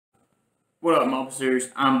What up, Muppzers?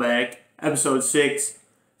 I'm back. Episode 6.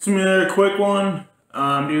 It's gonna be another quick one.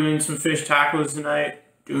 I'm doing some fish tacos tonight.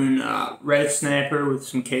 Doing red snapper with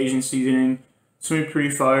some Cajun seasoning. It's gonna be pretty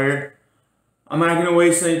fire. I'm not gonna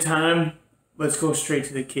waste any time. Let's go straight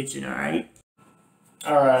to the kitchen, alright?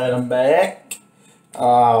 Alright, I'm back.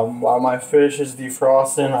 While my fish is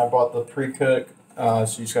defrosting, I bought the pre-cook. So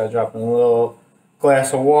you just gotta drop in a little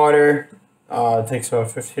glass of water. It takes about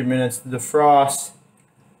 15 minutes to defrost.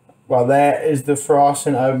 While that is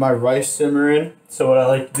defrosting, I have my rice simmering. So what I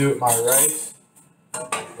like to do with my rice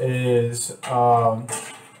is, so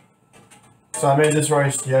I made this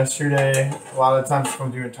rice yesterday. A lot of the times if I'm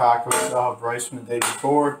doing tacos, I'll have rice from the day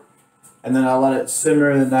before. And then I'll let it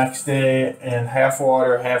simmer the next day in half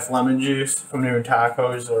water, half lemon juice if I'm doing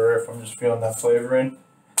tacos or if I'm just feeling that flavoring.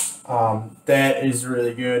 That is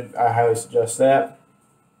really good. I highly suggest that.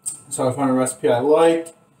 So I found a recipe I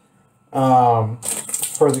like.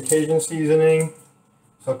 For the Cajun seasoning,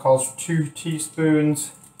 so it calls for 2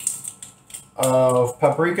 teaspoons of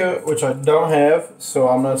paprika, which I don't have, so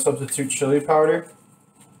I'm going to substitute chili powder,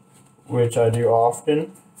 which I do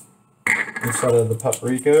often, instead of the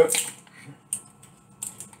paprika.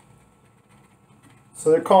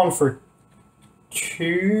 So they're calling for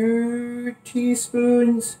 2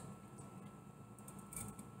 teaspoons.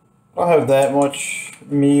 I don't have that much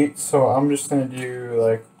meat, so I'm just going to do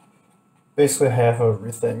like basically half of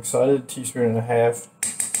everything. So I did a teaspoon and a half.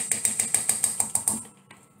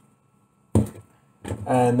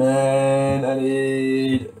 And then I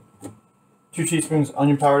need 2 teaspoons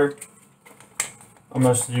onion powder. I'm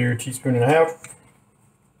going to do a teaspoon and a half.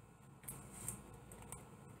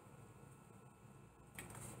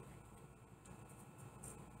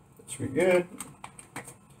 That's pretty good.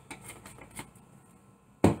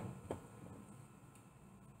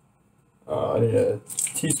 I need a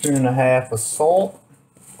teaspoon and a half of salt.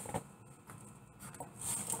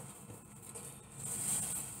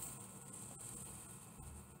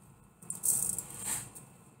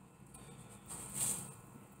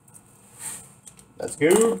 That's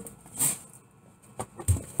good.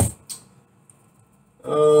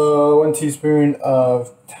 1 teaspoon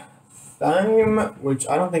of thyme, which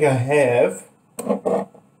I don't think I have.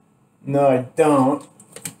 No, I don't.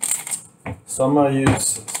 So I'm going to use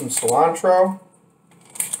some cilantro.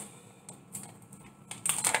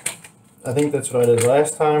 I think that's what I did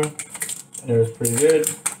last time, and it was pretty good.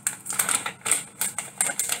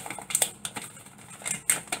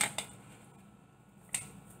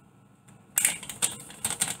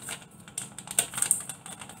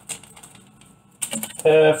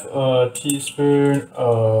 Half a teaspoon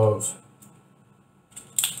of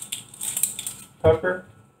pepper.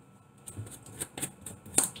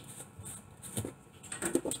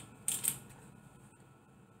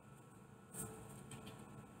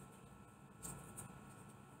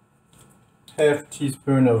 Half a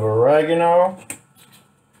teaspoon of oregano.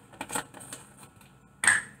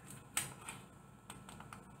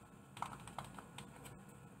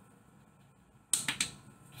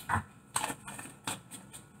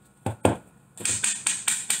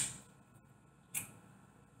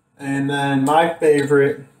 And then my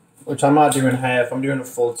favorite, which I'm not doing half, I'm doing a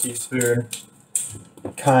full teaspoon,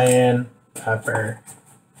 cayenne pepper.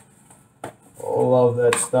 Love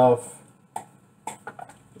that stuff.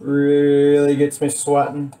 Really gets me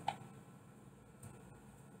sweating.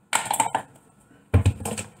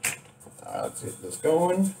 Let's get this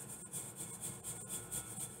going.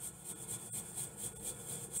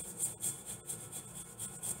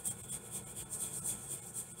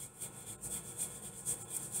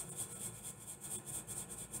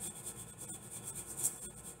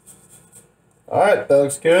 Alright, that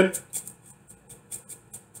looks good.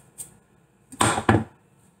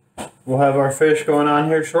 We'll have our fish going on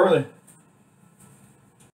here shortly.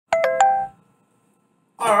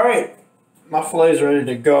 Alright, my filet is ready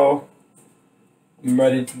to go. I'm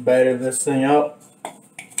ready to batter this thing up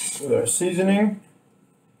with our seasoning.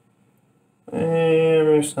 And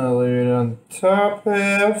we're just going to lay it on the top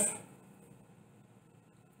half.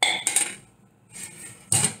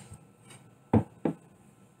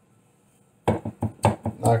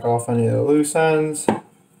 Knock off any of the loose ends.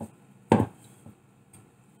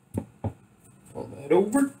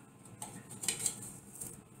 Over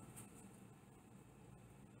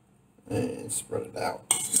and spread it out.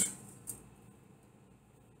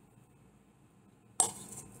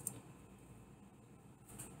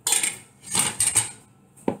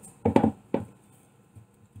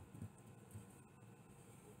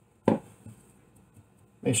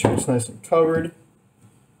 Make sure it's nice and covered.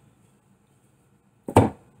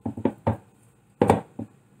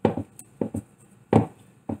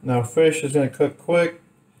 Now fish is going to cook quick,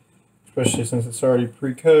 especially since it's already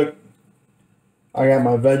pre-cooked. I got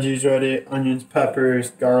my veggies ready, onions, peppers,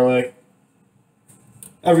 garlic.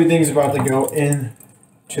 Everything's about to go in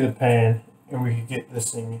to the pan and we can get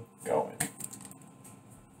this thing going.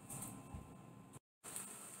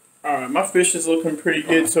 Alright, my fish is looking pretty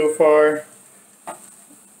good so far.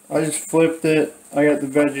 I just flipped it. I got the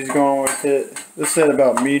veggies going with it. This is at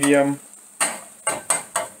about medium.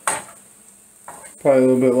 Probably a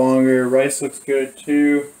little bit longer. Rice looks good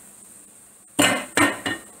too.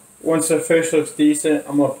 Once the fish looks decent,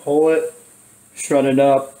 I'm going to pull it, shred it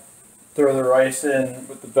up, throw the rice in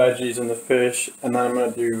with the veggies and the fish, and then I'm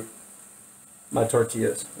going to do my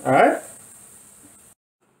tortillas. Alright?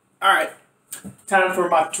 Alright. Time for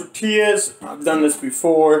my tortillas. I've done this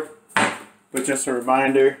before, but just a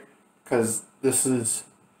reminder, because this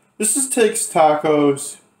takes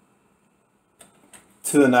tacos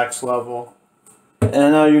to the next level. And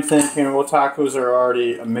I know you're thinking, well, tacos are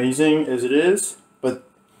already amazing as it is, but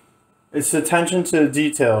it's attention to the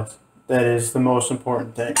details that is the most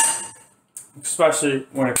important thing, especially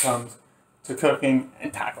when it comes to cooking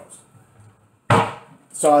and tacos.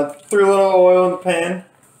 So I threw a little oil in the pan,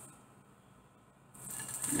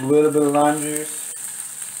 a little bit of lime juice,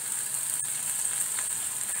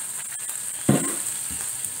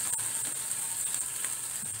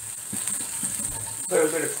 a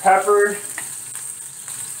little bit of pepper,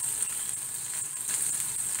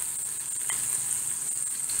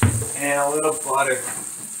 and a little butter.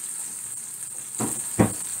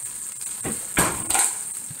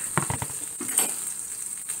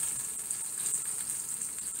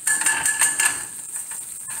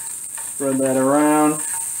 Spread that around.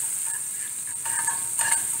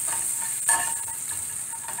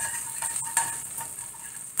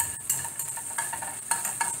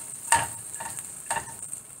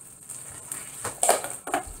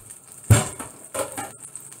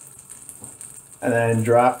 And then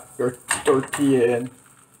drop your tortilla in.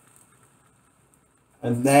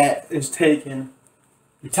 And that is taking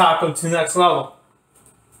your taco to the next level.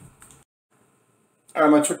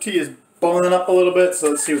 Alright, my tortilla is bubbling up a little bit, so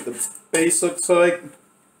let's see what the base looks like.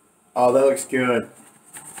 Oh, that looks good.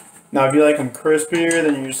 Now if you like them crispier,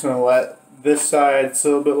 then you're just going to let this side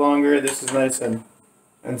sit a little bit longer. This is nice and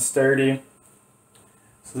sturdy.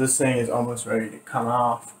 So this thing is almost ready to come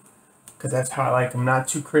off, because that's how I like them. Not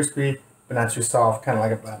too crispy, but not too soft, kind of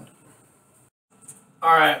like a blend.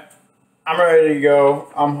 Alright, I'm ready to go.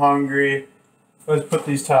 I'm hungry. Let's put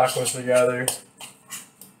these tacos together.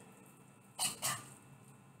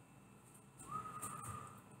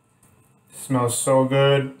 Smells so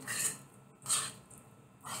good.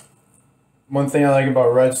 One thing I like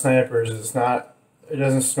about red snappers is it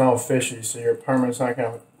doesn't smell fishy, so your parmesan's not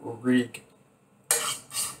gonna reek.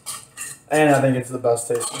 And I think it's the best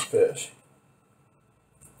tasting fish.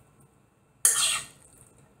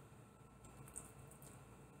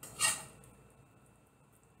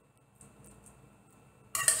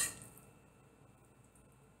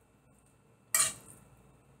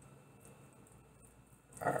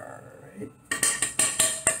 Alright.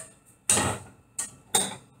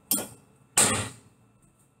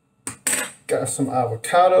 Got some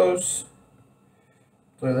avocados.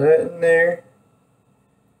 Throw that in there.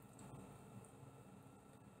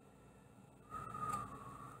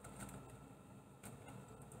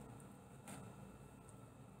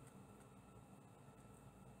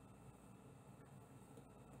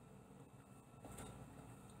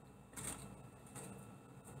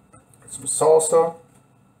 Some salsa.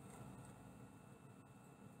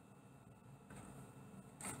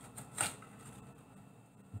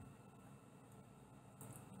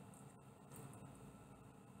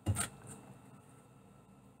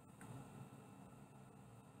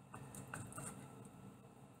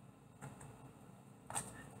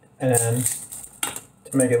 And then,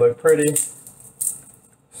 to make it look pretty,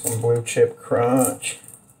 some blue chip crunch.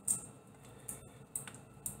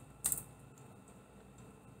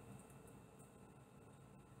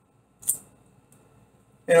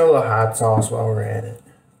 And a little hot sauce while we're at it.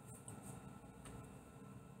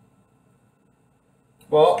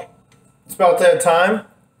 Well, it's about that time.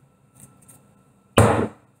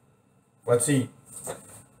 Let's eat.